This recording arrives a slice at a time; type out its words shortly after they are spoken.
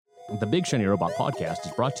The Big Shiny Robot Podcast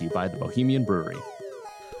is brought to you by the Bohemian Brewery.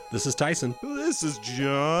 This is Tyson. This is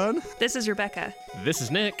John. This is Rebecca. This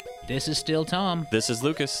is Nick. This is still Tom. This is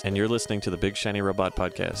Lucas, and you're listening to the Big Shiny Robot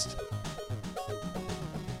Podcast.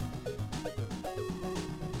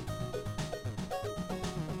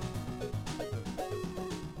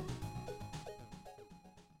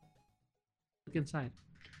 Look inside.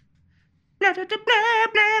 Blah, blah, blah,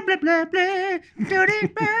 blah, blah, blah.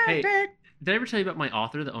 Hey, did I ever tell you about my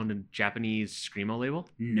author that owned a Japanese Screamo label?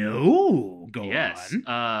 No. Go Yes.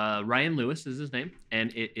 on. Ryan Lewis is his name,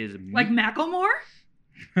 and it is... Like Macklemore?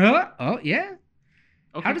 Oh, yeah.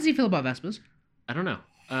 Okay. How does he feel about Vespas? I don't know.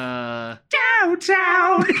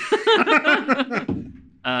 Downtown.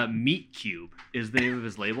 Meat Cube is the name of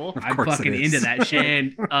his label. I'm course fucking it is. into that shit.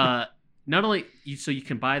 And not only... So you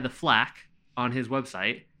can buy the FLAC on his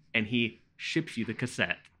website, and he ships you the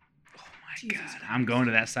cassette. My God, I'm going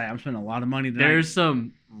to that site. I'm spending a lot of money tonight. There's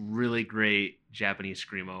some really great Japanese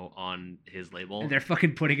Screamo on his label. And they're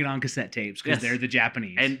fucking putting it on cassette tapes because Yes. they're the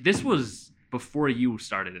Japanese. And this was before you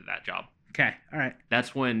started at that job. Okay, all right.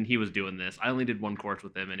 That's when he was doing this. I only did one course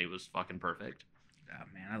with him, and it was fucking perfect. Oh,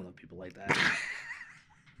 man, I love people like that.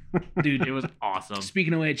 Dude, It was awesome.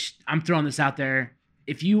 speaking of which, I'm throwing this out there.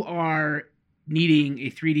 If you are needing a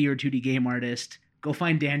 3D or 2D game artist, go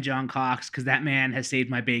find Dan John Cox, because that man has saved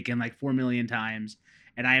my bacon like 4 million times,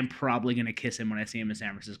 and I am probably going to kiss him when I see him in San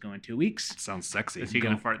Francisco in 2 weeks. Sounds sexy. Is he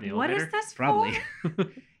going to fart in the What elevator? is this Probably. for?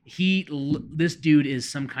 This dude is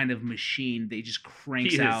some kind of machine that he just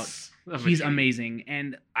cranks He out. is a He's machine. amazing.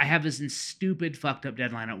 And I have this stupid fucked up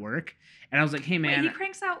deadline at work, and I was like, hey Wait, man, he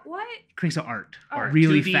cranks out what? cranks out art Art.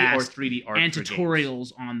 really 2D fast. or 3D art and for games.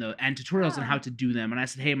 tutorials on Ah. how to do them. And I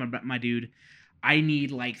said, hey, my dude, I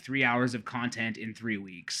need like 3 hours of content in 3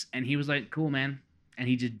 weeks. And he was like, cool, man. And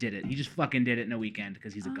he just did it. He just fucking did it in a weekend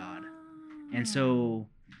because he's a god. And so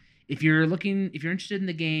if you're interested in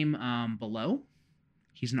the game Below,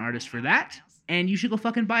 he's an artist for that. And you should go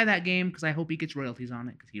fucking buy that game because I hope he gets royalties on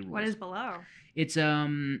it because he rules. What is below? It's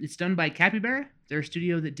done by Capybara. They're a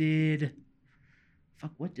studio that did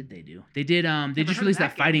what did they do? They did they Never just heard of released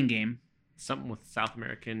that that fighting game. Something with South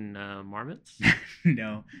American marmots.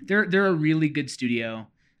 No, they're a really good studio,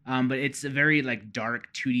 but it's a very like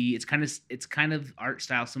dark 2D. It's kind of art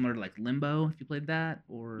style similar to like Limbo, if you played that,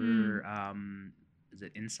 or is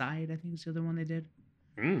it Inside? I think is the other one they did.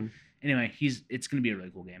 Anyway, it's gonna be a really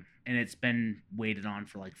cool game, and it's been waited on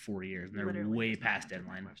for like 4 years, and they're Literally way does not past answer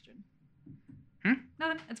my deadline. question. Hmm?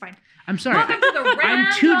 Nothing. It's fine. I'm sorry. Welcome to the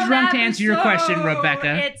I'm too random drunk to answer your question, episode.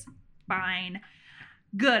 Rebecca. It's fine.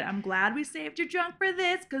 Good. I'm glad we saved your junk for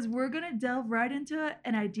this because we're going to delve right into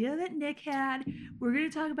an idea that Nick had. We're going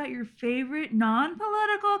to talk about your favorite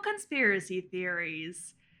non-political conspiracy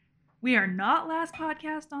theories. We are not Last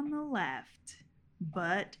Podcast on the Left,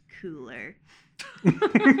 but cooler. And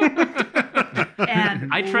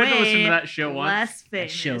I tried to listen to way that show once. less That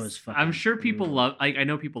famous. show is fucking. I'm sure people brutal. love... I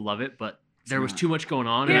know people love it, but there was not. too much going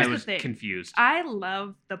on, Here's and I the was thing. confused. I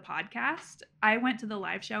love the podcast. I went to the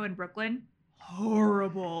live show in Brooklyn.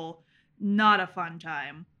 Horrible. Not a fun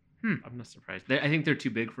time. I'm not surprised. I think they're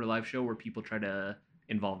too big for a live show where people try to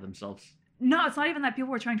involve themselves. No, it's not even that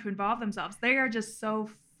people were trying to involve themselves. They are just so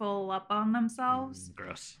full up on themselves.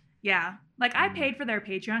 Gross. Yeah. Like I paid for their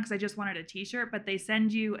Patreon because I just wanted a t-shirt, but they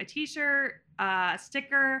send you a t-shirt, a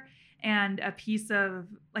sticker, and a piece of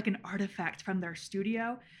like an artifact from their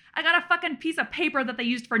studio. I got a fucking piece of paper that they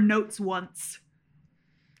used for notes once.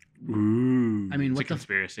 Ooh. I mean, It's a what the?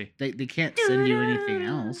 conspiracy. They can't send you anything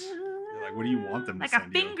else. You're like, what do you want them to Like a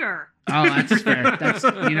send you? finger. Oh, that's fair. That's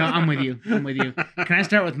I'm with you. Can I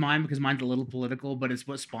start with mine because mine's a little political, but it's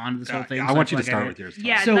what spawned this whole thing. I so want you to feel like start with yours. Tom.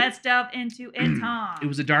 Yeah, So- let's delve into it, Tom. It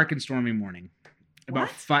was a dark and stormy morning, about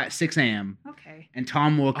What? 6 a.m. Okay. And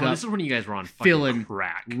Tom woke Oh, up this is when you guys were on feeling fucking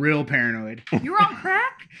crack. real paranoid, You were on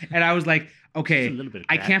crack? and I was like, Just okay, a little bit of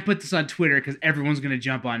I crack. can't put this on Twitter because everyone's gonna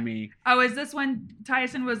jump on me. Oh, is this when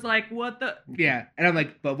Tyson was like, what the? Yeah, and I'm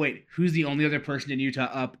like, but wait, who's the only other person in Utah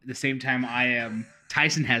up at the same time I am?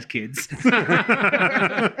 Tyson has kids. You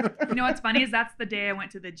know what's funny is that's the day I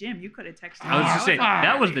went to the gym. You could have texted me. I was just saying, fuck.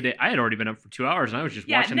 that was the day. I had already been up for 2 hours, and I was just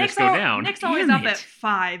watching Nick's this go down. Nick's always Damn up it. at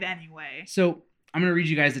 5 anyway. So I'm gonna read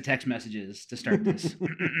you guys the text messages to start this.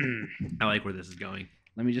 I like where this is going.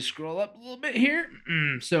 Let me just scroll up a little bit here.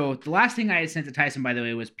 So the last thing I had sent to Tyson, by the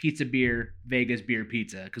way, was Pizza Beer Vegas Beer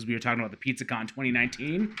Pizza because we were talking about the PizzaCon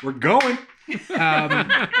 2019. We're going.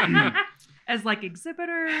 As like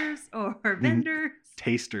exhibitors or vendors.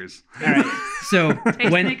 Tasters. All right. So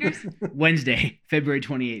Tastemakers? Wednesday, February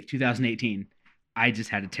 28th, 2018, I just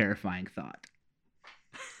had a terrifying thought.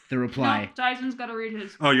 the reply. No, Tyson's got to read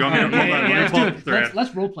his. Oh, you want me to hold on? Let me let's pull do up it. the thread.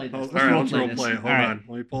 Let's role play this. All right, let's role this. play. Hold All right. on.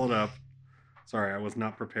 Let me pull it up. Sorry, I was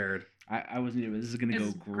not prepared. I wasn't either. This is gonna This go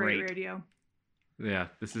is great. radio. Yeah,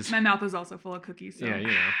 this is. My mouth is also full of cookies. So. Yeah, you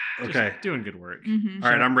know. Just Okay. doing good work. Mhm.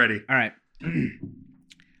 All right, I'm ready. All right.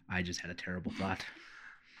 I just had a terrible thought.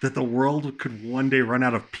 That the world could one day run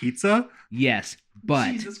out of pizza? Yes,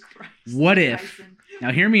 but Jesus Christ. what if? Tyson.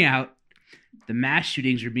 Now, hear me out. The mass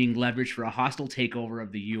shootings are being leveraged for a hostile takeover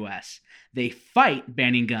of the U.S. They fight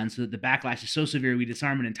banning guns so that the backlash is so severe we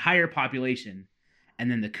disarm an entire population, and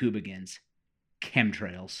then the coup begins.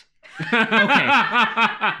 Chemtrails. Now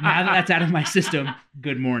that that's out of my system,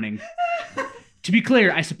 good morning. To be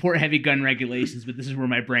clear, I support heavy gun regulations, but this is where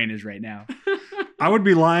my brain is right now. I would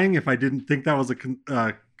be lying if I didn't think that was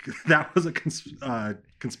a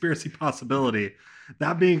conspiracy possibility.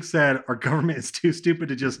 That being said, our government is too stupid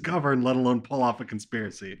to just govern, let alone pull off a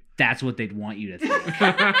conspiracy. That's what they'd want you to think.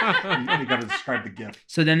 You got to describe the gift.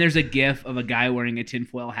 So then there's a gif of a guy wearing a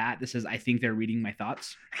tinfoil hat that says, I think they're reading my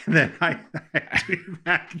thoughts. And then I tweeted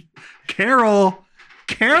back, Carol.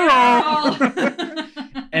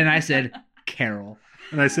 And I said, Carol.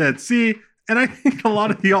 And I said, see, and I think a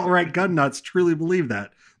lot of the alt-right gun nuts truly believe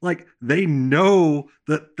that. Like, they know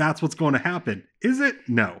that that's what's going to happen. Is it?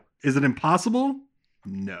 No. Is it impossible?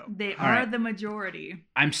 No. They All are right. the majority.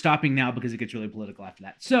 I'm stopping now because it gets really political after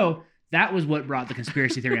that. So that was what brought the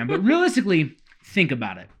conspiracy theory on. But realistically, think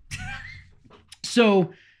about it.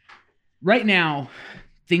 So right now,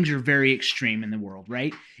 things are very extreme in the world,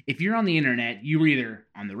 right? If you're on the internet, you are either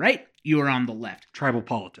on the right, you are on the left. Tribal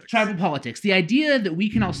politics. Tribal politics. The idea that we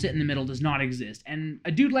can all sit in the middle does not exist. And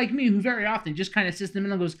a dude like me who very often just kind of sits in the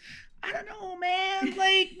middle and goes, I don't know, man.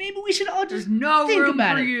 Like, maybe we should all There's just no think room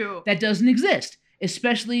about for it. you. That doesn't exist,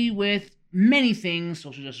 especially with many things,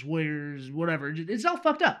 social justice warriors, whatever. It's all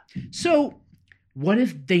fucked up. So what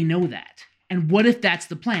if they know that? And what if that's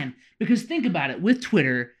the plan? Because think about it. With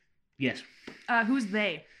Twitter, yes, Who's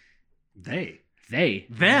they?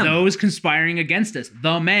 Them. those conspiring against us.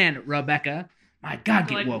 The man, Rebecca. My God,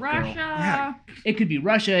 get Like woke, Russia. girl. Yeah. It could be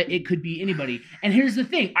Russia. It could be anybody. And here's the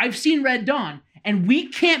thing. I've seen Red Dawn, and we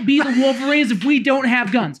can't be the Wolverines if we don't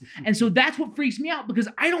have guns. And so that's what freaks me out, because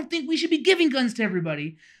I don't think we should be giving guns to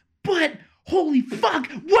everybody. But holy fuck,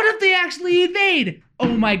 what if they actually invade?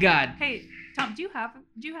 Oh my God. Hey, Tom, do you have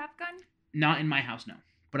gun? Not in my house, no.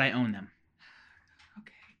 But I own them.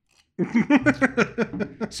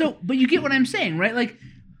 So, but you get what I'm saying, right? Like,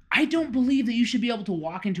 I don't believe that you should be able to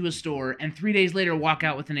walk into a store and 3 days later walk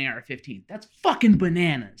out with an AR-15. That's fucking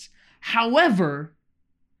bananas. However,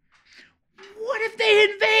 what if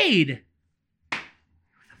they invade?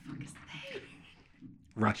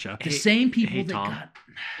 Russia. The same people hey, that Tom. got...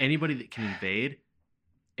 Anybody that can invade,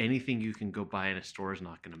 anything you can go buy in a store is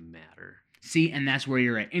not going to matter. See, and that's where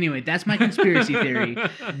you're at. Anyway, that's my conspiracy theory.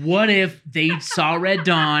 What if they saw Red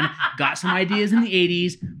Dawn, got some ideas in the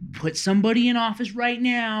 80s, put somebody in office right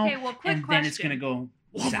now, Okay, well, quick and question. then it's going to go...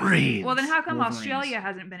 Wolverines. Well, then how come Wolverines. Australia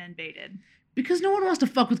hasn't been invaded? Because no one wants to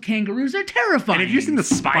fuck with kangaroos. They're terrifying. And have you seen the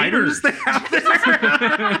spiders they have there?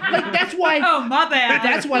 Like, that's why... Oh, my bad.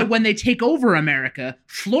 That's why when they take over America,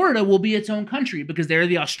 Florida will be its own country because they're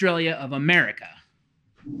the Australia of America.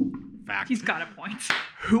 Fact. He's got a point.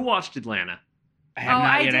 Who watched Atlanta? I have Oh,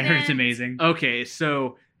 not I yet. I heard it's didn't. amazing. Okay,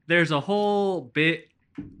 so there's a whole bit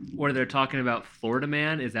where they're talking about Florida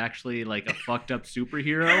Man is actually like a fucked up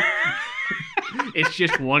superhero. It's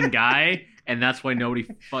just one guy, and that's why nobody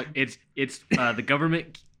it's the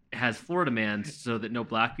government has Florida Man so that no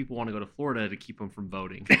black people want to go to Florida to keep them from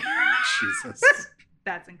voting. Jesus.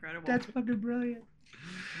 That's incredible. That's fucking brilliant.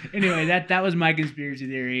 Anyway, that was my conspiracy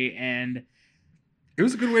theory, and It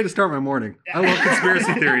was a good way to start my morning. I love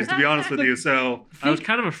conspiracy theories, to be honest with you. So I was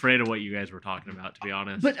kind of afraid of what you guys were talking about, to be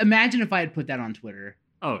honest. but imagine if I had put that on Twitter.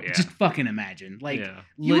 oh yeah, Just fucking imagine. Like, yeah.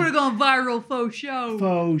 You would have gone viral, faux show.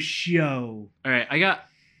 faux show. All right, I got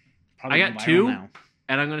Probably I got viral two. now.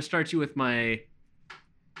 And I'm going to start you with my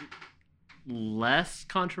less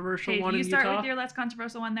controversial Okay, one you in start Utah. with your less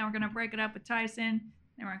controversial one. Then we're gonna break it up with Tyson.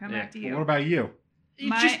 Then we're gonna come Yeah. back to you. what about you?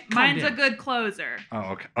 Mine's a good closer.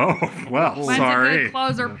 Oh, okay. Oh, well, Mine's a sorry. good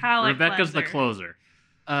closer palate Rebecca's the cleanser.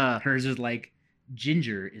 closer. Hers is like,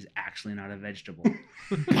 ginger is actually not a vegetable.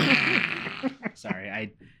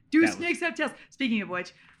 Sorry, Do that was- snakes have tails? Speaking of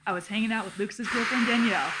which, I was hanging out with Lucas's girlfriend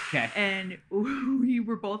Danielle, okay. and we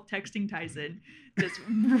were both texting Tyson. This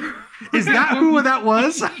Is that who that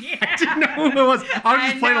was? Yeah. I didn't know who it was. I was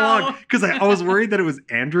just playing along because I was worried that it was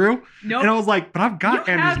Andrew. Nope. And I was like, but I've got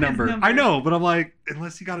You Andrew's have his number. number. I know, but I'm like,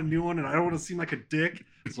 unless he got a new one and I don't want to seem like a dick.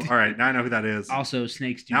 So, all right, now I know who that is. Also,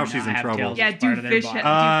 snakes do Now not she's in have trouble. tails Yeah, as part of their body.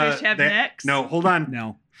 do fish have necks? No, hold on.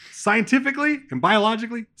 No. Scientifically and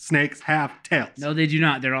biologically, snakes have tails. No, they do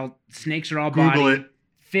not. Snakes are all Google body. it.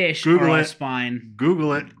 Fish Google are all it. spine.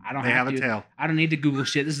 Google it. I don't They have have a to. tail. I don't need to Google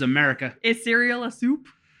shit. This is America. Is cereal a soup?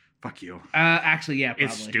 Fuck you. Actually, yeah, probably.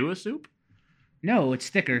 Is stew a soup? No, it's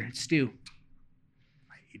thicker. It's stew.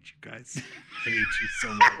 I hate you guys. I hate you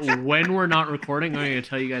so much. When we're not recording, I'm going to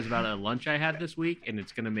tell you guys about a lunch I had this week, and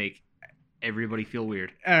it's going to make everybody feel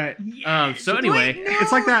weird. All right. So anyway, Wait, no,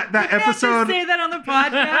 It's like that you can't episode- just say that on the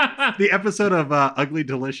podcast. The episode of Ugly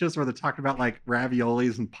Delicious where they're talking about like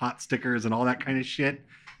raviolis and pot stickers and all that kind of shit.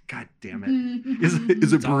 God damn it. Is it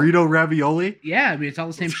It's all- burrito ravioli? Yeah, I mean, it's all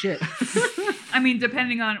the same shit. I mean,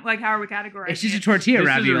 depending on like how are we categorizing It's just a it. tortilla this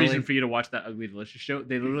is a ravioli. reason for you to watch that Ugly Delicious show.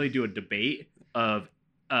 They literally do a debate of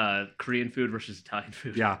Korean food versus Italian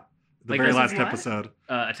food. Yeah. The Like, very this last is what? episode.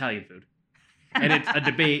 Italian food. And it's a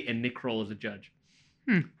debate, and Nick Kroll is a judge.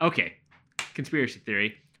 Okay. Conspiracy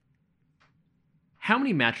theory. How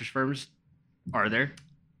many mattress firms are there?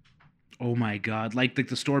 Oh my god! Like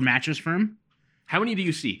the store mattress firm. How many do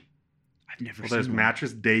you see? I've never Well, seen there's one.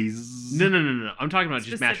 mattress days. No. I'm talking about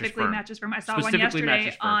just mattress Specifically firm. mattress firm. I saw one Specifically yesterday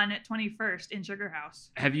mattress firm. on 21st in Sugar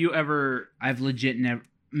House. Have you ever? I've legit never.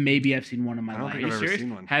 Maybe I've seen one in my I don't life. Are think you I've ever serious?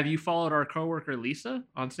 seen one. Have you followed our coworker Lisa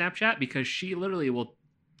on Snapchat? Because she literally will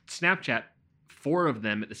Snapchat 4 of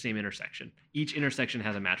them at the same intersection. Each intersection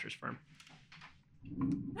has a mattress firm.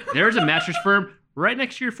 There's a mattress firm right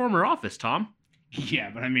next to your former office, Tom. Yeah,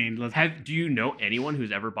 but I mean, Do you know anyone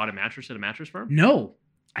who's ever bought a mattress at a mattress firm? no,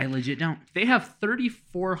 I legit don't. They have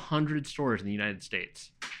 3,400 stores in the United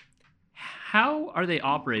States. How are they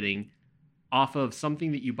operating off of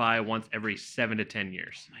something that you buy once every 7 to 10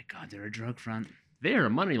 years? Oh my god, they're a drug front. They are a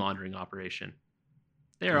money laundering operation.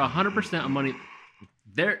 They are 100% a money.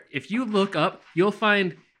 If you look up, you'll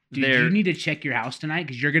find Dude, their you need to check your house tonight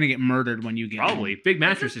because you're gonna get murdered when you get probably home. big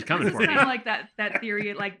mattress is coming This for is me. kind of like that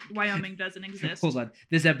theory, like Wyoming doesn't exist. Hold on,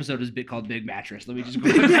 this episode is a bit called Big Mattress. Let me just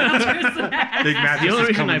go. Big The mattress only is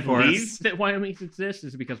reason coming I for believe us. that Wyoming exists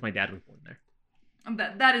is because my dad was born there.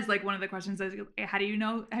 That is like one of the questions. How do you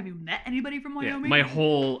know? Have you met anybody from Yeah, Wyoming? my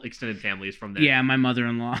whole extended family is from there. Yeah, my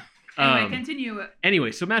mother-in-law. Anyway, continue.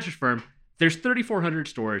 Anyway, so mattress firm, there's 3,400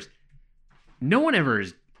 stores. No one ever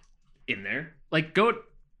is in there. Like, go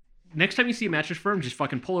next time you see a mattress firm, just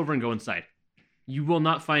fucking pull over and go inside. You will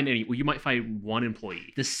not find any. Well, you might find one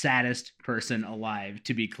employee. The saddest person alive,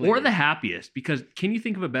 to be clear. Or the happiest, because can you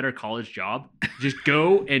think of a better college job? Just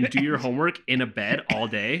go and do your homework in a bed all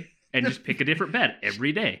day and just pick a different bed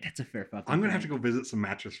every day. That's a fair fucking. I'm gonna have to point. go visit some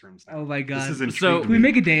mattress firms now. Oh my god. This is So- intriguing. Can we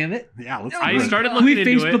make a day of it? Yeah, let's. I do it. started Can looking we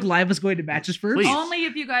into Facebook it. Live us going to mattress firms? Please. Only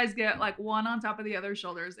if you guys get like one on top of the other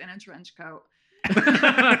shoulders in a trench coat.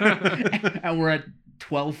 And we're a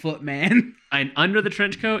 12-foot man. And under the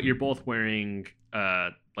trench coat, you're both wearing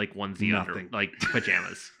like onesie under, Nothing. like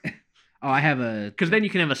pajamas. Oh, I have a. Because then you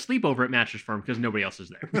can have a sleepover at mattress firm because nobody else is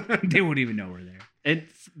there. They won't even know we're there. And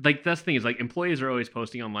like that's the thing is like employees are always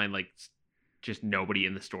posting online like just nobody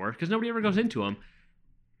in the store because nobody ever goes into them.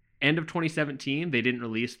 End of 2017, they didn't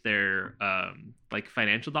release their like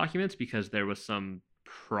financial documents because there was some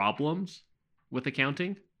problems with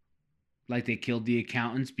accounting. Like they killed the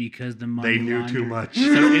accountants because the money. They knew too laundered. much. So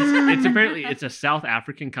it's apparently it's a South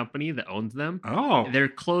African company that owns them. Oh, They're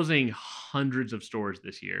closing hundreds of stores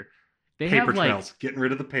this year. They paper have like trails. Getting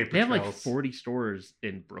rid of the paper they have trails. like 40 stores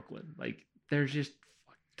in Brooklyn. Like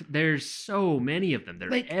there's so many of them. They're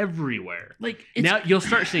Like- everywhere. Like it's, Now you'll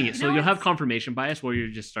start seeing it. So No, you'll have it's- confirmation bias where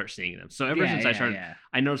you just start seeing them. So ever Yeah, since I yeah, started, yeah.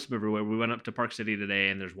 I noticed them everywhere. We went up to Park City today,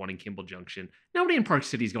 and there's one in Kimball Junction. Nobody in Park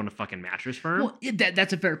City is going to fucking mattress firm. Well,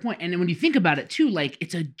 that's a fair point. And then when you think about it too, like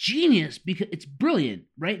it's a genius because it's brilliant,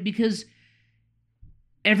 right? Because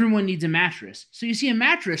everyone needs a mattress. So you see a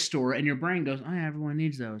mattress store and your brain goes, oh yeah, everyone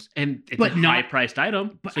needs those. and it's but a not- high-priced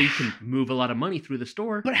item, but- so you can move a lot of money through the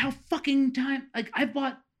store. But how fucking time, like I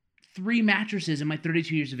bought 3 mattresses in my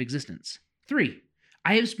 32 years of existence. 3.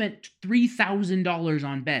 I have spent $3,000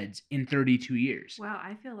 on beds in 32 years. Wow,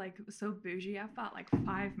 I feel like so bougie. I bought like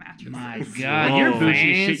 5 mattresses. My God, Whoa. you're Bougie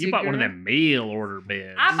shit. fancy, You bought one of girl. them mail order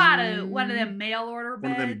beds. I bought one of them mail order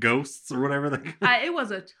One of beds. them ghosts or whatever they. It was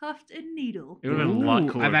a tufted needle. It would have been a lot Ooh,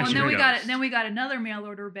 cooler. I've if actually you And then we were got ghosts. it. Then we got another mail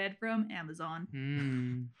order bed from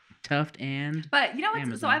Amazon. Tuft and But you know what? So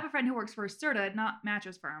Amazon. I have a friend who works for Serta, not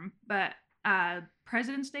mattress firm, but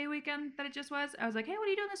President's Day weekend that it just was. I was like, hey, what are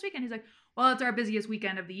you doing this weekend? He's like, well, it's our busiest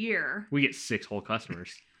weekend of the year. We get 6 whole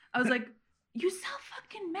customers. I was like, you sell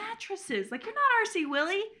fucking mattresses. Like, you're not RC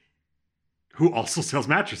Willie. Who also sells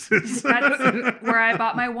mattresses. That's where I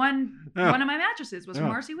bought my one Oh. of my mattresses was from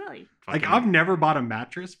Oh. RC Willie. Like Fucking- I've never bought a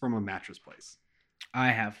mattress from a mattress place. I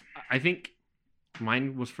have. I think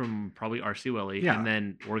Mine was from probably RC Willie, Yeah. and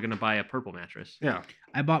then we're gonna buy a purple mattress. Yeah.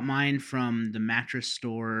 I bought mine from the mattress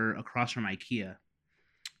store across from IKEA.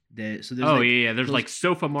 So there's Oh like, yeah, there's those- like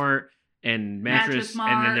Sofa Mart and mattress, and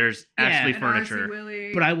then Mart. there's Yeah. Ashley And Furniture. RC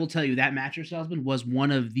Willie. But I will tell you that mattress salesman was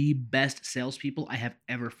one of the best salespeople I have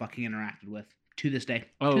ever fucking interacted with to this day.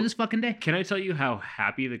 Oh. To this fucking day. Can I tell you how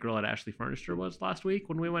happy the girl at Ashley Furniture was last week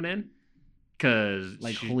when we went in? Because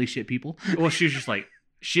Like holy shit, people. well, she was just like,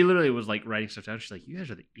 she literally was like writing stuff down. She's like, you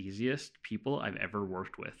guys are the easiest people I've ever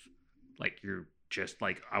worked with. Like, you're just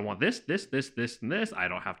like, I want this, and this. I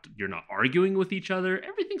don't have to, you're not arguing with each other.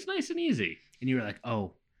 Everything's nice and easy. And you were like,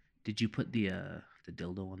 oh, did you put the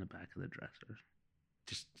dildo on the back of the dresser?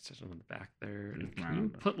 Just sit on the back there. And Just can you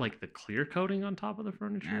round. put like the clear coating on top of the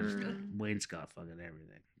furniture? Wayne Scott fucking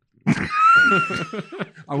everything.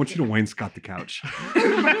 I want you to wainscot the couch.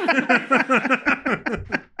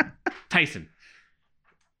 Tyson.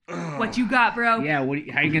 What you got, bro? Yeah, how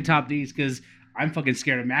you gonna top these? Because I'm fucking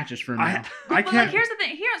scared of mattress for now. I Well, like, can't. here's the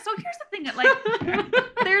thing. Here's the thing. Like,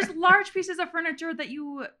 there's large pieces of furniture that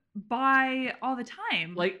you buy all the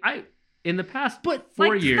time. Like, in the past But,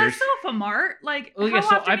 4 like years, the sofa mart. Like, Oh, yeah, how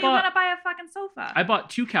so often I do you bought- want to buy a fucking sofa? I bought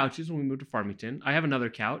 2 couches when we moved to Farmington. I have another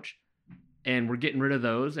couch, and we're getting rid of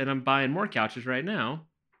those, and I'm buying more couches right now.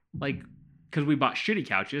 Like, because we bought shitty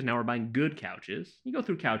couches, now we're buying good couches. You go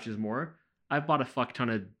through couches more. I've bought a fuck ton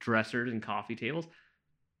of dressers and coffee tables.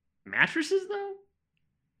 Mattresses, though?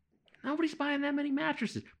 Nobody's buying that many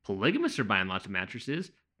mattresses. Polygamists are buying lots of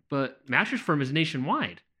mattresses, but Mattress Firm is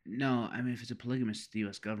nationwide. No, I mean if it's a polygamist, it's the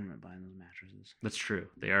U.S. government buying those mattresses. That's true.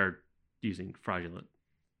 They are using fraudulent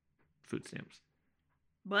food stamps.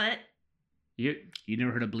 But You, You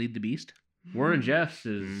never heard of Bleed the Beast? Warren Jeffs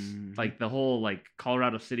is Mhm. like the whole like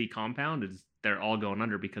Colorado City compound is they're all going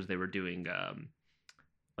under because they were doing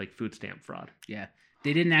like food stamp fraud. Yeah,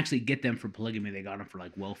 they didn't actually get them for polygamy; they got them for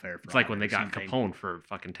like welfare. It's like fraud when they or got something. Capone for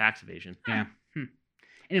fucking tax evasion. Yeah.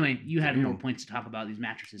 Anyway, you had more Damn. points to talk about these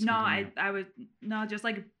mattresses. no, Continue. I was no, just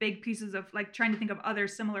like big pieces of like trying to think of other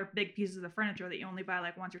similar big pieces of furniture that you only buy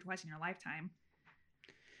like once or twice in your lifetime.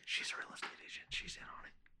 She's a real estate agent. She's in on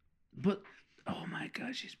it. But oh my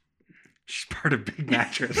god, she's She's part of Big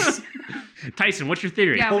Mattress. Tyson, what's your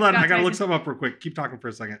theory? Yeah. Hold we on, got I gotta look Tyson. something up real quick. Keep talking for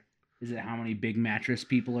a second. is it how many big mattress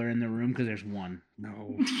people are in the room? Because there's one.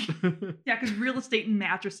 No. Yeah, because real estate and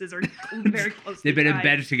mattresses are very close. They've been in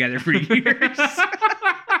bed together for years.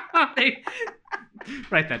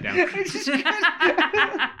 Write that down.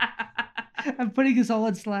 I'm putting us all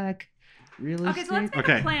in Slack. Real Okay, so let's make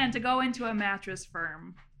Okay. a plan to go into a mattress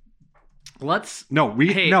firm. Let's. No,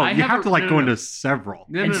 Hey, no, I you have have a- to like no, go no, into no. several.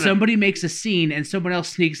 No, and no, no. somebody makes a scene, and someone else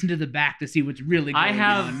sneaks into the back to see what's really going I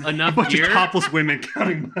have on. A enough bunch gear. of topless women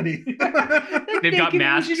counting money. They've got Naked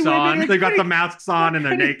masks Asian women on. are They got the cutting- masks on and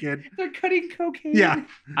they're cutting- naked. They're cutting cocaine. Yeah.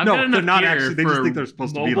 I've No, got enough they're not gear actually. They just for think they're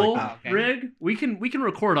supposed to be like mobile that. Okay. Rig. We can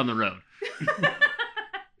record on the road.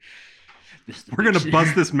 This is the We're big gonna shit.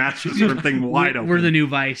 bust this mattress thing wide open. We're the new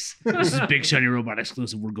Vice. This is Big Shiny Robot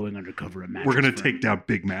exclusive. We're going undercover at Mattress We're gonna Firm. take down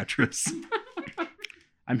Big Mattress.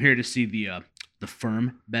 I'm here to see the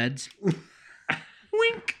firm beds.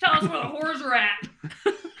 Wink. Tell us where the whores are at.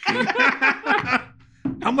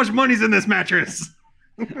 How much money's in this mattress?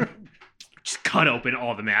 Just cut open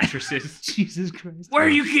all the mattresses. Jesus Christ. Where are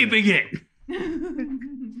you keeping it?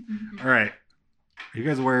 All right. Are you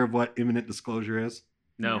guys aware of what imminent disclosure is?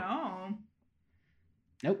 No.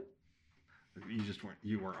 Nope.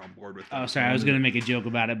 You weren't on board with that. Oh, sorry. I was gonna make a joke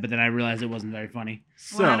about it, but then I realized it wasn't very funny.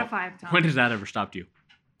 1 out So of 5 times. When has that ever stopped you?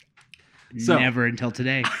 So- Never until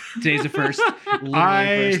today. Today's the first. Literally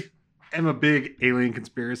I first. am a big alien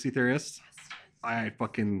conspiracy theorist. I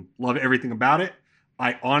fucking love everything about it.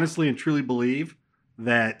 I honestly and truly believe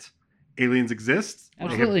that aliens exist.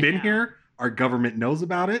 Absolutely. They have been Yeah. here. Our government knows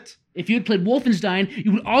about it. If you had played Wolfenstein,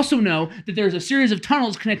 you would also know that there's a series of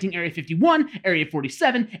tunnels connecting Area 51, Area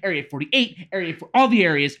 47, Area 48, all the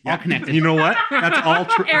areas all connected. You know what? That's all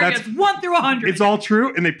true. Areas 1 through 100. It's all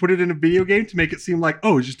true, and they put it in a video game to make it seem like,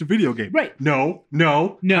 oh, it's just a video game. Right. No,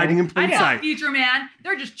 No. hiding in I plain know, sight. future man.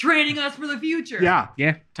 They're just training us for the future. Yeah.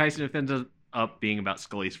 Tyson, if it ends up being about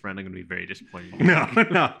Scully's friend, I'm going to be very disappointed.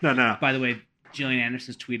 No. By the way, Gillian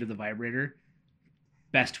Anderson's tweet of the vibrator,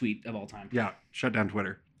 best tweet of all time. Yeah. Shut down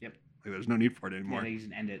Twitter. Yep. Like, there's no need for it Yeah, anymore. they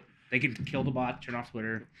just end it. They can kill the bot, turn off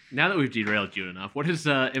Twitter. Now that we've derailed you enough, what is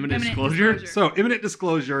imminent Imminent disclosure? disclosure. So, imminent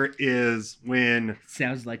disclosure is when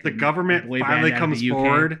Sounds like the a government boy band finally out of comes the UK.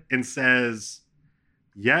 forward and says,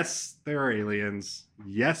 yes, there are aliens.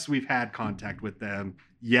 Yes, we've had contact with them.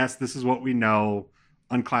 Yes, this is what we know.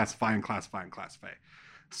 Unclassify and classify.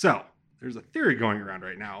 So there's a theory going around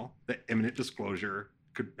right now that imminent disclosure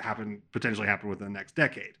could potentially happen within the next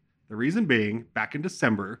decade. The reason being, back in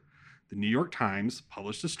December, the New York Times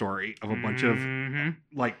published a story of a bunch of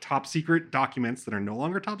like top secret documents that are no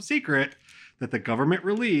longer top secret that the government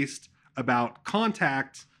released about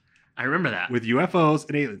contact I remember that. with UFOs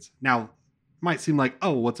and aliens. Now, it might seem like,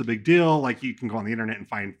 oh, what's a big deal? Like you can go on the internet and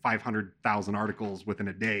find 500,000 articles within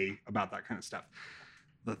a day about that kind of stuff.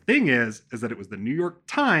 The thing is that it was the New York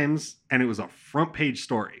Times and it was a front page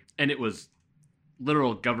story. And it was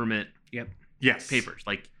literal government Yes. papers,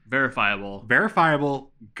 like verifiable.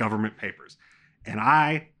 Verifiable government papers. And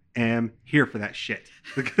I am here for that shit.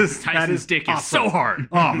 Because that Tyson's is dick awesome. is so hard.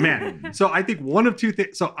 Oh, man. So I think one of two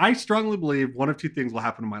things. So I strongly believe one of two things will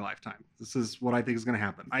happen in my lifetime. This is what I think is going to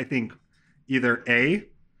happen. I think either A,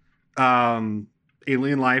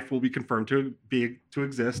 alien life will be confirmed to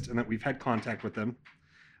exist and that we've had contact with them.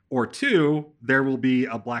 Or two, there will be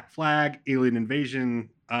a black flag alien invasion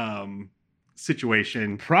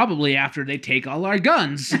situation. Probably after they take all our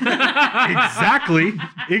guns. Exactly.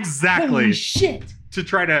 Holy shit. To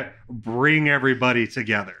try to bring everybody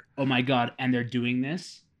together. Oh my God. And they're doing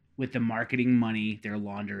this with the marketing money they're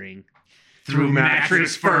laundering Through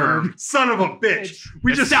Mattress Firm. Son of a bitch.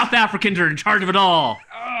 We The just South Africans are in charge of it all.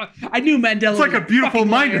 I knew Mandela It's like was a beautiful fucking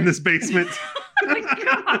mind liar. in this basement. Oh my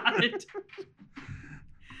God.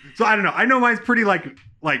 So I don't know. I know mine's pretty like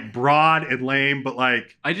broad and lame, but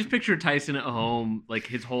like I just picture Tyson at home, like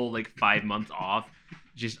his whole like 5 months off,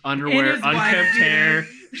 just underwear, his wife unkempt beater. hair,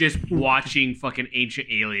 just watching fucking Ancient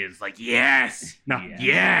Aliens. Like, yes, no.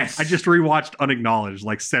 yes. I just rewatched Unacknowledged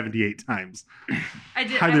like 78 times. I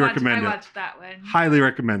did. Highly recommend it. I watched that one. Highly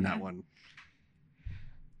recommend that one.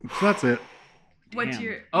 So that's it. What's Damn.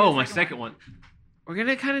 your? Oh, my second one. We're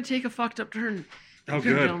gonna kind of take a fucked up turn. Oh, Ladies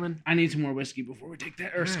and good. gentlemen. I need some more whiskey before we take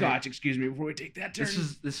that, or All right. scotch, excuse me, before we take that turn.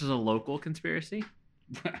 This is a local conspiracy.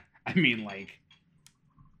 I mean, like,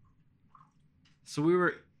 So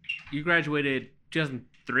you graduated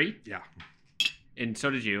 2003, Yeah. and so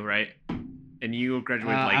did you, right? And you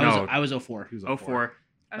graduated like no. I was 04. He was a 04.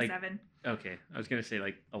 Oh, like- 07. Okay, I was gonna say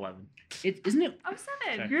like 11. Isn't it? Oh,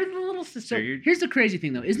 7. Sorry. You're the little sister. So you're- Here's the crazy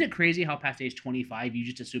thing, though. Isn't it crazy how past age 25, you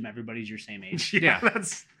just assume everybody's your same age? Yeah, Yeah.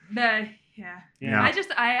 that's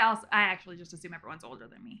I actually just assume everyone's older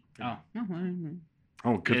than me. Oh. Well,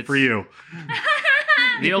 oh, good It's- for you.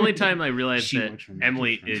 The only time I realized She that works for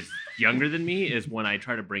Emily Mattress is younger than me is when I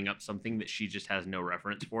try to bring up something that she just has no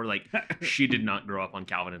reference for. Like, she did not grow up on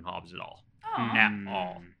Calvin and Hobbes at all. Oh, At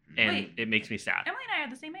all. And Wait. it makes me sad. Emily and I are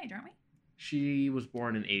the same age, aren't we? She was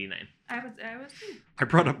born in 89. I was too. I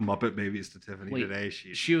brought up Muppet Babies to Tiffany Wait, today.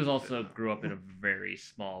 She was also grew up in a very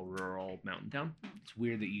small rural mountain town. It's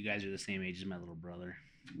weird that you guys are the same age as my little brother.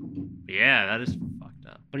 But yeah, that is fucked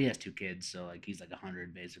up. But he has 2 kids, so like he's like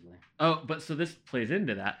 100 basically. Oh, but so this plays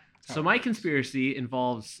into that. how So it my works. conspiracy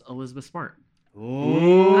involves Elizabeth Smart.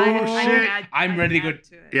 Oh, I'm shit. I'm ready to go-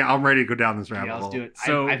 to it. Yeah, I'm ready to go down this rabbit Yeah, hole. let's do it.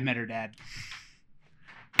 So- I've met her dad.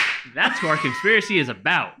 That's who our conspiracy is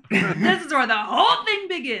about. This is where the whole thing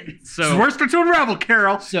begins. So We're starting to unravel,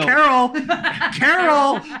 Carol. So- Carol.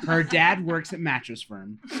 Carol. Her dad works at Mattress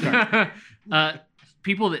Firm.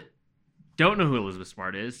 people that don't know who Elizabeth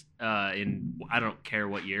Smart is, in I don't care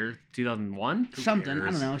what year, 2001. Something. I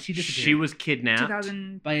cares? don't know. She disappeared. She was kidnapped.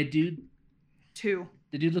 2002. by a dude.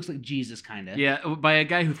 The dude looks like Jesus, kind of. Yeah, by a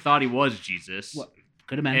guy who thought he was Jesus. What?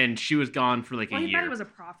 Could have been. And she was gone for like Well, a he year. thought he was a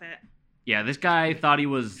prophet. Yeah, this guy thought he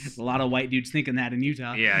was. a lot of white dudes thinking that in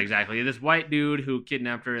Utah. Yeah, exactly. This white dude who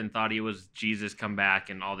kidnapped her and thought he was Jesus come back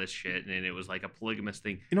and all this shit, and it was like a polygamous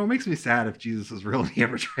thing. You know, it makes me sad if Jesus is real and he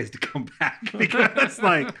ever tries to come back because,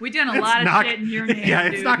 like, We done a it's lot of not- shit in your name. yeah,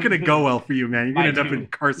 it's dude. not going to go well for you, man. You're going to I end up do.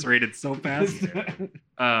 incarcerated so fast.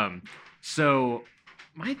 So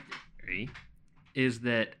my theory is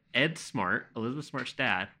that Ed Smart, Elizabeth Smart's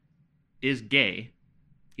dad, is gay,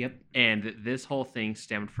 Yep. and that this whole thing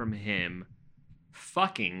stemmed from him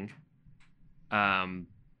fucking,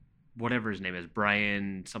 whatever his name is,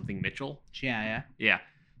 Brian something Mitchell. Yeah. Yeah.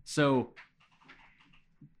 So,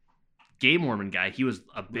 gay Mormon guy. He was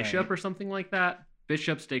a bishop Right. or something like that.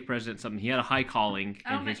 Bishop, stake president, something. He had a high calling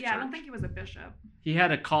I don't in think. his Yeah, church. I don't think he was a bishop. He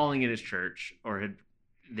had a calling in his church,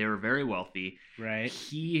 they were very wealthy. Right.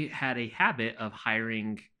 He had a habit of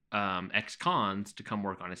hiring ex-cons to come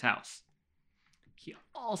work on his house. He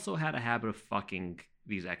also had a habit of fucking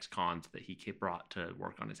these ex-cons that he brought to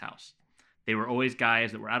work on his house. They were always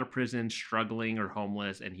guys that were out of prison, struggling or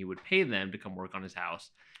homeless, and he would pay them to come work on his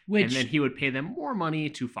house. Which, And then he would pay them more money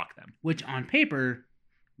to fuck them. which on paper,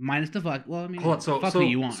 minus the fuck. Well, I mean, Hold on, fuck who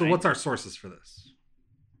you want. so right? what's our sources for this?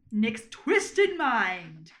 Nick's twisted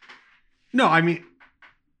mind. No, I mean,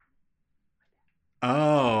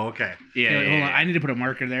 Oh, okay. Yeah, Okay, yeah, hold on. yeah. I need to put a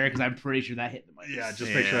marker there because I'm pretty sure that hit the mic. Yeah,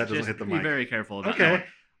 just make sure that doesn't just hit the be mic. very careful about Okay. that one.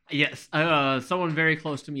 Yes, someone very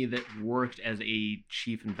close to me that worked as a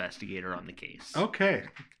chief investigator on the case. Okay.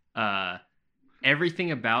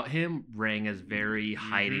 Everything about him rang as very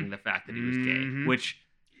hiding the fact that he was gay, Mhm. which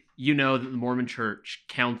you know that the Mormon Church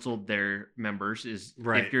counseled their members is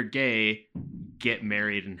Right. if you're gay, get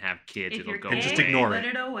married and have kids. If It'll you're go gay, And just away. ignore put it.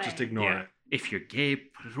 it away. Just ignore Yeah. If you're gay,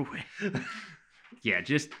 put it away. it. Yeah,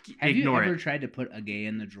 just Have ignore you ever it. tried to put a gay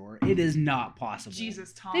in the drawer? It is not possible.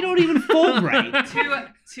 Jesus, Tom. They don't even fold right.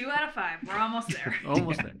 Two out of 5. We're almost there.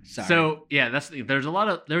 Almost Yeah, there. sorry. So yeah, there's a lot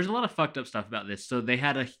of fucked up stuff about this. So they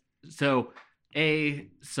had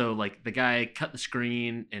like the guy cut the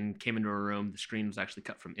screen and came into a room. The screen was actually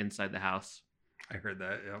cut from inside the house. I heard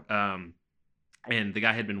that. Yeah. And the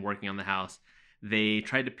guy had been working on the house. They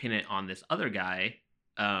tried to pin it on this other guy,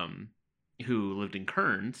 who lived in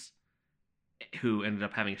Kearns, who ended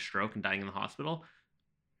up having a stroke and dying in the hospital.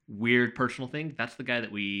 Weird personal thing. That's the guy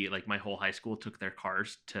that my whole high school took their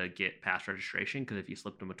cars to get past registration, because if you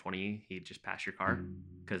slipped him a 20, he'd just pass your car,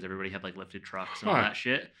 because everybody had like lifted trucks and all Huh. that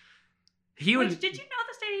shit. He would. Did you know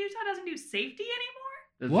the state of Utah doesn't do safety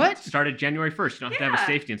anymore? What? Started January 1st. You don't have to have a Yeah.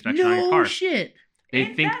 safety inspection on your No car. shit. They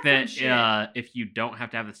Ain't think that some that if you don't have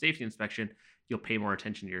to have the safety inspection, you'll pay more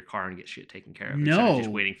attention to your car and get shit taken care of instead No, of just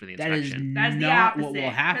waiting for the That is inspection. That's the not opposite. what will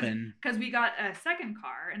happen. Because we got a second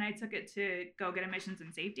car and I took it to go get emissions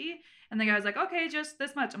and safety. And the guy was like, okay, just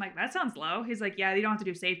this much. I'm like, that sounds low. He's like, yeah, you don't have to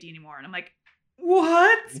do safety anymore. And I'm like,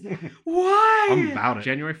 what? Why? I'm about it.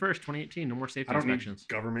 January 1st, 2018, no more safety I don't need inspections.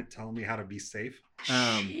 government telling me how to be safe.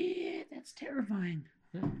 Shit, that's terrifying.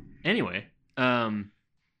 Anyway,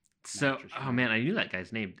 so Mattress oh Firm. man, I knew that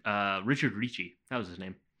guy's name. Richard Ricci, that was his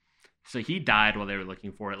name. So he died while they were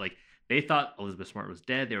looking for it. Like they thought Elizabeth Smart was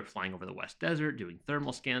dead. They were flying over the West Desert, doing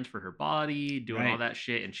thermal scans for her body, doing all Right. that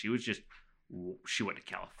shit, and she went to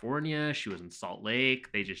California. She was in Salt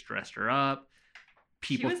Lake. They just dressed her up.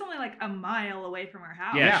 She was only like a mile away from her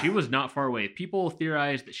house. Yeah, Yeah. she was not far away. People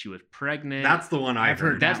theorized that she was pregnant. That's the one I've I've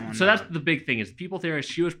heard heard. that that's one, so that's yeah. the big thing is people theorize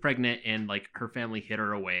she was pregnant and like her family hid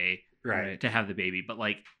her away Right. to have the baby. But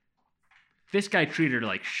like this guy treated her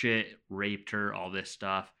like shit, raped her, all this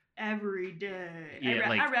stuff. Every day. Yeah,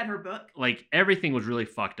 I read her book. Like everything was really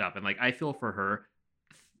fucked up. And like I feel for her.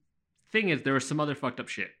 Thing is, there was some other fucked up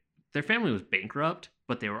shit. Their family was bankrupt,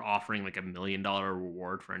 but they were offering like $1 million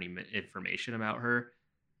reward for any information about her.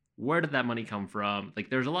 Where did that money come from? Like,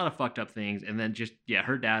 there's a lot of fucked up things. And then just, yeah,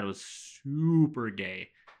 her dad was super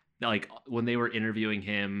gay. Like, when they were interviewing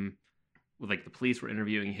him, like the police were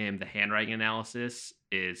interviewing him, the handwriting analysis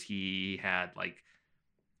is he had like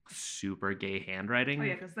super gay handwriting. Oh,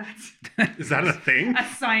 yeah, because that's Is that a thing? a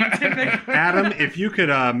scientific. Adam, if you could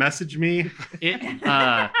message me, It,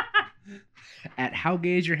 At how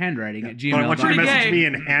gay is your handwriting at but I want you to Pretty message gay. me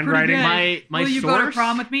in handwriting. gay. my Will you go to source,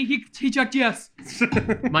 prom with me? He checked yes.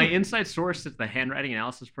 my inside source at the handwriting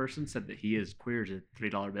analysis person said that he is queer as a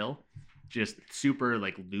 $3 bill. Just super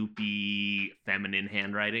like loopy, feminine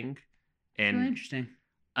handwriting. Really And interesting.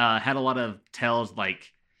 had a lot of tells,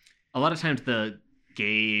 like a lot of times the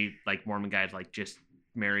gay like Mormon guys like just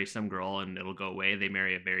marry some girl and it'll go away. They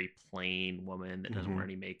marry a very plain woman that doesn't Mhm. wear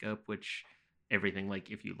any makeup, which everything, like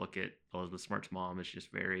if you look at Elizabeth Smart's mom, is just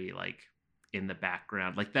very like in the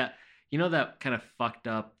background, like that, you know, that kind of fucked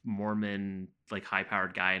up Mormon like high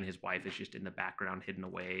powered guy and his wife is just in the background hidden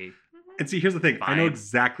away. And see, here's the thing. I know Vibe.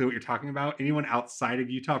 exactly what you're talking about. Anyone outside of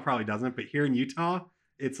Utah probably doesn't, but here in Utah,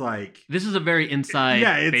 it's like This is a very inside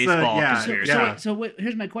Yeah, it's, baseball yeah, conspiracy. yeah. So wait,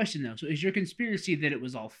 here's my question though. So is your conspiracy that it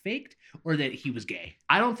was all faked or that he was gay?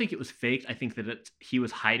 I don't think it was faked. I think that he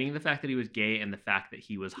was hiding the fact that he was gay and the fact that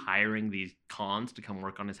he was hiring these cons to come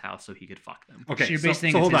work on his house so he could fuck them. okay. So you're so,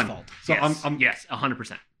 basically so saying hold it's on. his fault. So yes, I'm yes,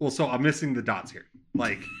 100%. well. So I'm missing the dots here.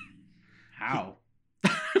 Like, How?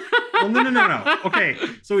 well, no. Okay,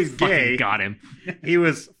 so he's Fucking gay. got him. He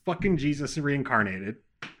was fucking Jesus reincarnated,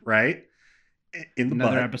 right? In the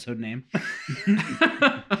Another butt. episode name.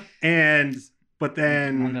 And but On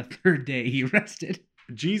then the third day he rested.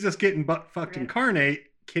 Jesus getting butt fucked Rip. incarnate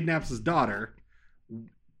kidnaps his daughter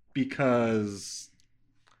because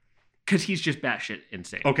Because he's just batshit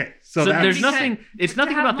insane. okay, So, so, that's there's Because- nothing. It's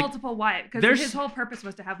nothing to have about the. multiple wives because there's- his whole purpose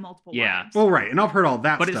was to have multiple Yeah. wives. well, right, and I've heard all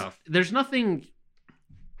that But stuff. there's nothing.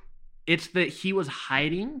 It's that he was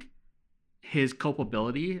hiding his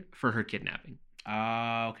culpability for her kidnapping.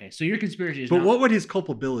 Okay. So your conspiracy is But not what would his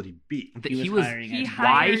culpability be? That he was hiring he it.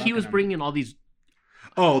 hired- why he was Fucking bringing in all these.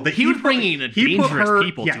 Oh, that He was bringing in he put dangerous her,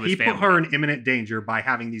 people yeah, to his he family. put her in imminent danger by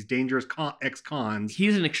having these dangerous ex-cons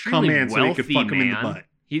He's an come extremely in so he wealthy could fuck him in the man. butt.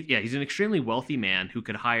 He's an extremely wealthy man who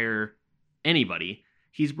could hire anybody.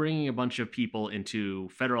 He's bringing a bunch of people into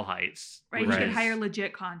Federal Heights, Right. which You could Right. hire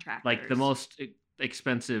legit contractors. like the most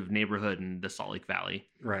expensive neighborhood in the Salt Lake Valley.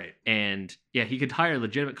 Right. And yeah, he could hire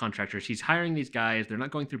legitimate contractors. He's hiring these guys. They're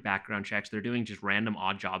not going through background checks. They're doing just random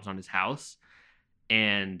odd jobs on his house.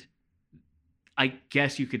 And I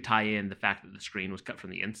guess you could tie in the fact that the screen was cut from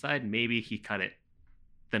the inside. Maybe he cut it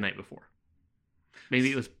the night before.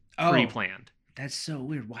 Maybe it was pre-planned. That's so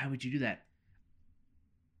weird. Why would you do that?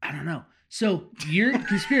 I don't know. So your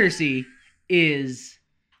conspiracy is,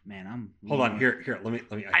 man, I'm Hold on. Here. Let me.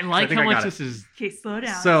 I like think how got much it. this is. Okay, slow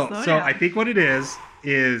down. So slow down. I think what it is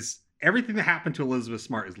everything that happened to Elizabeth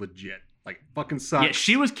Smart is legit. Like fucking sucks. Yeah,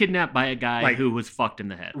 she was kidnapped by a guy Like- who was fucked in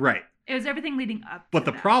the head. Right. it was everything leading up. But to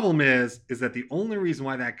the that. problem is that the only reason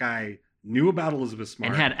why that guy knew about Elizabeth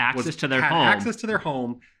Smart And had access was- to their had home. access to their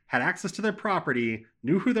home, had access to their property,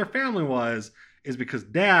 knew who their family was, is because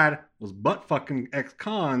dad was butt fucking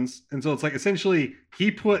ex-cons. And so it's like essentially he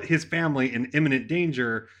put his family in imminent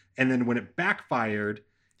danger. And then when it backfired,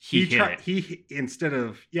 He hid it. he instead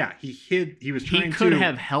of he hid. He was He trying could to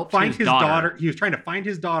have helped find his daughter. He was trying to find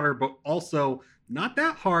his daughter, but also not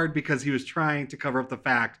that hard because he was trying to cover up the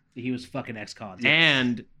fact he was fucking ex-con.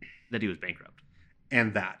 And that he was bankrupt.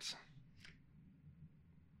 and that.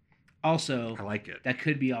 Also, I like it. that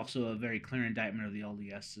could be also a very clear indictment of the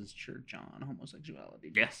LDS's church on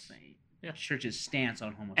homosexuality. Yes. The Yeah. church's stance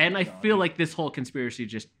on homosexuality. And I feel like this whole conspiracy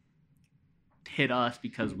just hit us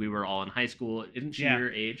because we were all in high school. Isn't she Yeah.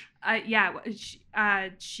 your age?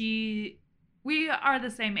 We are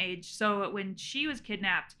the same age. So when she was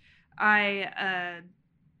kidnapped, I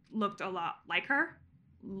looked a lot like her,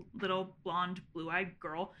 little blonde, blue-eyed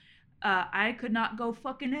girl. I could not go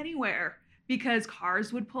fucking anywhere because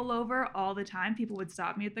cars would pull over all the time. People would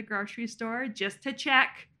stop me at the grocery store just to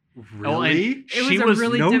check. Oh, and Really? she a was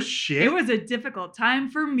really no diff- shit. It was a difficult time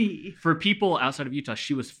for me. For people outside of Utah,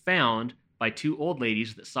 she was found by two old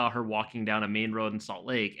ladies that saw her walking down a main road in Salt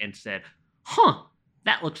Lake and said, "Huh,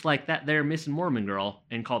 that looks like that there missing Mormon girl,"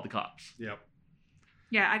 and called the cops. Yep.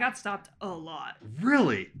 Yeah, I got stopped a lot.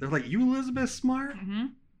 Really? They're like, you Elizabeth Smart? Mm-hmm.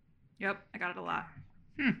 Yep, I got it a lot.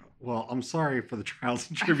 Well, I'm sorry for the trials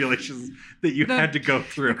and tribulations that you The- had to go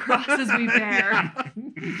through. The crosses we bear.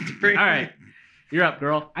 All right, you're up,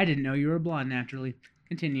 girl. I didn't know you were blonde naturally.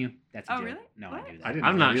 Continue. That's a Oh, joke. really? No, What? I knew that. I didn't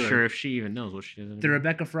I'm know not either. sure if she even knows what she is. The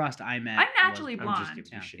Rebecca Frost I met. I'm naturally was- I'm just blonde.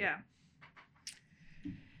 giving you shit. Yeah.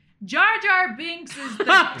 Jar Jar Binks is the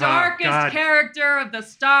Oh, darkest God. character of the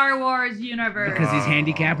Star Wars universe. Because he's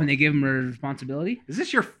handicapped and they give him a responsibility. Is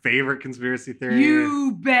this your favorite conspiracy theory?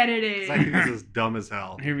 You bet it 'Cause I think this is. is dumb as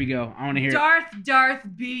hell. Here we go. I want to hear. Darth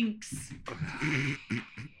Binks.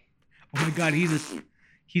 Oh my God, he's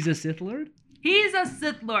a Sith Lord. He's a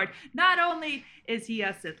Sith Lord. Not only is he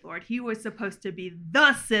a Sith Lord, he was supposed to be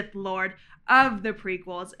the Sith Lord of the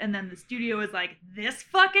prequels. And then the studio was like, this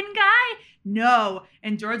fucking guy? No.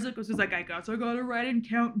 And George Lucas was like, I guess I gotta write in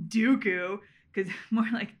Count Dooku. Because more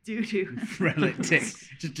like doo-doo. Really, just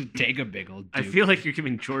to take a big old. I feel like you're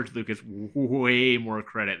giving George Lucas way more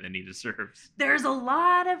credit than he deserves. There's a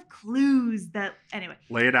lot of clues that... Anyway.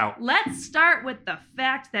 Lay it out. Let's start with the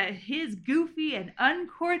fact that his goofy and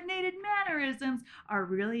uncoordinated mannerisms are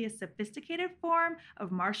really a sophisticated form of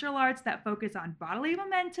martial arts that focus on bodily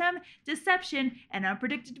momentum, deception, and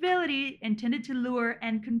unpredictability intended to lure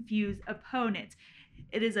and confuse opponents.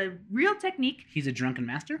 It is a real technique. He's a drunken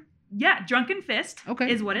master. Yeah, drunken fist Okay,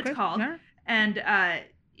 is what okay, it's called. yeah. And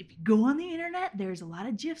if you go on the internet, there's a lot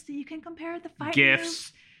of GIFs that you can compare the fight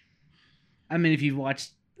Gifts. I mean, if you've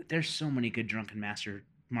watched, there's so many good drunken master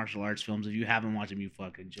martial arts films. If you haven't watched them, you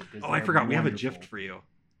fucking should. 'cause Oh, I they're forgot. We have a wonderful. gift for you.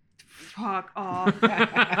 Fuck off.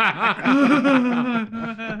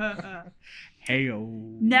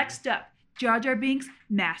 Heyo. Next up, Jar Jar Binks,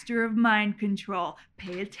 master of mind control.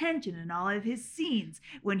 Pay attention in all of his scenes.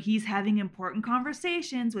 When he's having important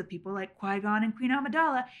conversations with people like Qui-Gon and Queen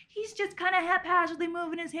Amidala, he's just kind of haphazardly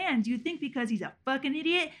moving his hands. You think because he's a fucking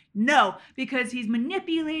idiot? No, because he's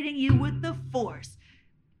manipulating you with the Force.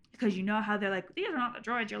 Because you know how they're like, these are not the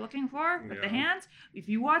droids you're looking for with the Yeah. hands. If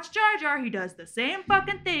you watch Jar Jar, he does the same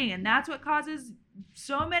fucking thing, and that's what causes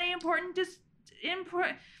so many important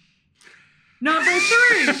Number 3.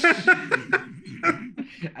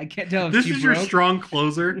 I can't tell if This she is your broke. strong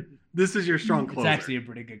closer. This is your strong It's closer. actually a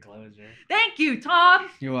pretty good closer. Thank you, Tom.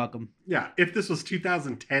 You're welcome. Yeah, if this was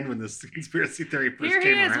 2010 when this conspiracy theory first Here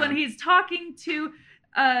came he is around. when he's talking to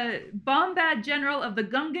Bombad General of the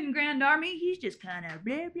Gungan Grand Army. He's just kind of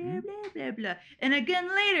blah, blah, blah, blah, blah. And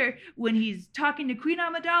again later, when he's talking to Queen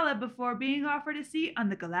Amidala before being offered a seat on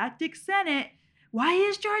the Galactic Senate, Why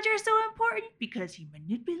is Jar Jar so important? Because he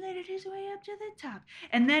manipulated his way up to the top.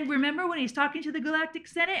 And then remember when he's talking to the Galactic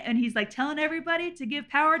Senate and he's like telling everybody to give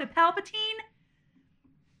power to Palpatine?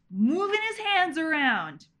 Moving his hands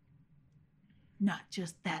around. Not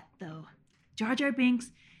just that, though. Jar Jar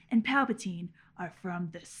Binks and Palpatine are from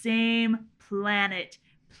the same planet,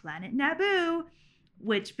 Planet Naboo,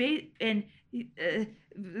 which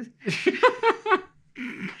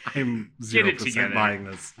I'm Get it 0% together. buying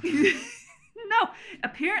this. no,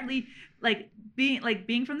 apparently,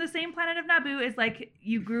 being from the same planet of Naboo is like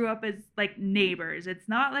you grew up as like neighbors. It's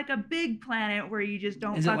not like a big planet where you just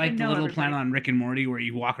don't Is it fucking like the know little everybody. planet on Rick and Morty where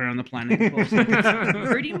you walk around the planet?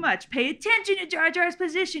 Pretty much. Pay attention to Jar Jar's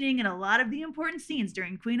positioning in a lot of the important scenes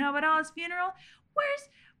during Queen Amidala's funeral.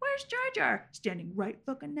 Where's Jar Jar? Standing right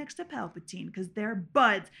fucking next to Palpatine because they're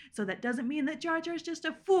buds. So that doesn't mean that Jar Jar's just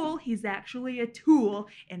a fool. He's actually a tool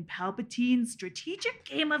in Palpatine's strategic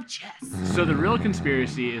game of chess. So the real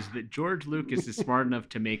conspiracy is that George Lucas is smart enough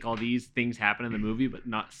to make all these things happen in the movie, but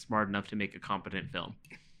not smart enough to make a competent film.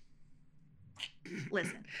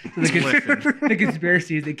 Listen. The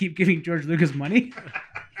conspiracy is they keep giving George Lucas money.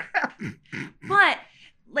 But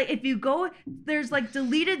like if you go, there's like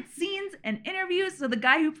deleted scenes and interviews. So the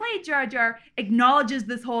guy who played Jar Jar acknowledges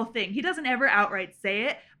this whole thing. He doesn't ever outright say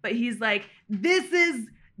it, but he's like, "This is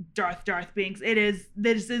Darth Binks.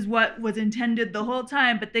 This is what was intended the whole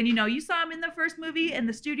time." But then you saw him in the first movie, and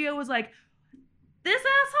the studio was like, "This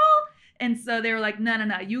asshole," and so they were like, "No,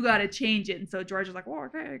 you got to change it." And so George was like, "Well,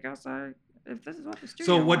 okay, I guess if this is what the studio."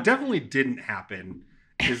 So what wants." definitely didn't happen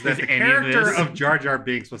is that Is the any of character this? of Jar Jar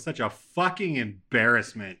Binks was such a fucking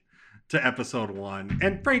embarrassment to episode 1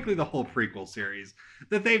 and frankly the whole prequel series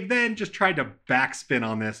that they've then just tried to backspin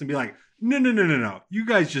on this and be like, no, you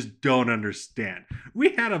guys just don't understand. We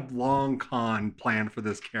had a long con planned for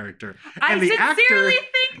this character. I and the sincerely actor,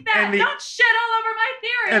 think that. and the- Don't shit all over my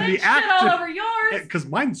theory. and And the shit all actor- over yours. because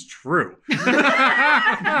mine's true.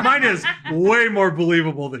 Mine is way more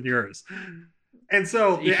believable than yours. And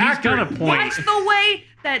so the He's actor, got a point. Watch the way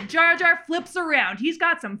that Jar Jar flips around. He's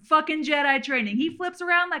got some fucking Jedi training. He flips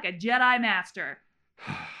around like a Jedi master.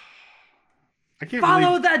 I can't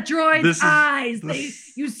Follow believe the droid's this is- eyes.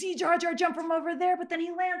 this- You see Jar Jar jump from over there, but then he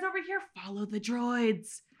lands over here. Follow the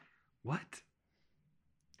droids. what?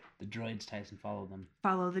 The droids, Tyson, follow them.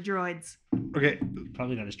 Follow the droids. Okay,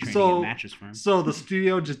 Probably got his training So- at Mattress Firm. so the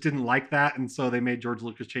studio just didn't like that, and so they made George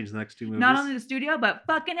Lucas change the next 2 movies. Not only the studio, but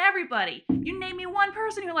fucking everybody. You name me one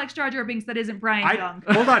person who likes Jar Jar Binks that isn't Brian Young.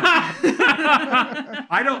 Hold on.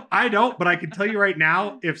 I don't, but I can tell you right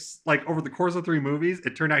now, if like over the course of 3 movies,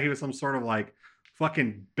 it turned out he was some sort of like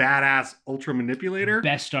fucking badass ultra manipulator.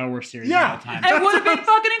 Best Star Wars series Yeah. of all time. It would have been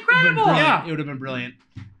fucking incredible. Brilliant. Yeah. It would have been brilliant.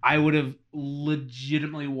 I would have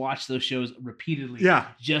legitimately watched those shows repeatedly. Yeah.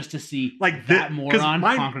 Just to see Like that thi- 'cause moron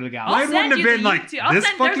mine- conquer the I'll galaxy. Mine send wouldn't have you the been like YouTube- I'll this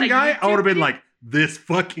send- there's fucking a guy. I would have been YouTube like this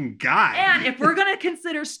fucking guy. And if we're gonna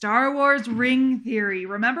consider Star Wars ring theory,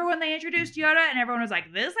 remember when they introduced Yoda and everyone was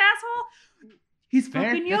like, "This asshole? He's Fair,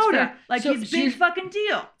 fucking that's Yoda. fair. Like So- he's so big you're- fucking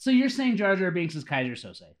deal." So you're saying Jar Jar Binks is Kaiser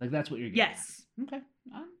Sose? Like that's what you're getting? Yes. At. Okay.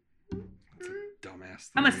 Dumbass.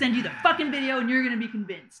 I'm gonna theory. send you the fucking video and you're gonna be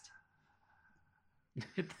convinced.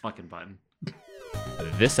 Hit the fucking button.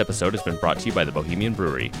 This episode has been brought to you by the Bohemian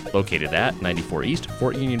Brewery, located at 94 East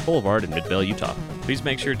Fort Union Boulevard in Midvale, Utah. Please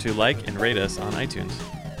make sure to like and rate us on iTunes.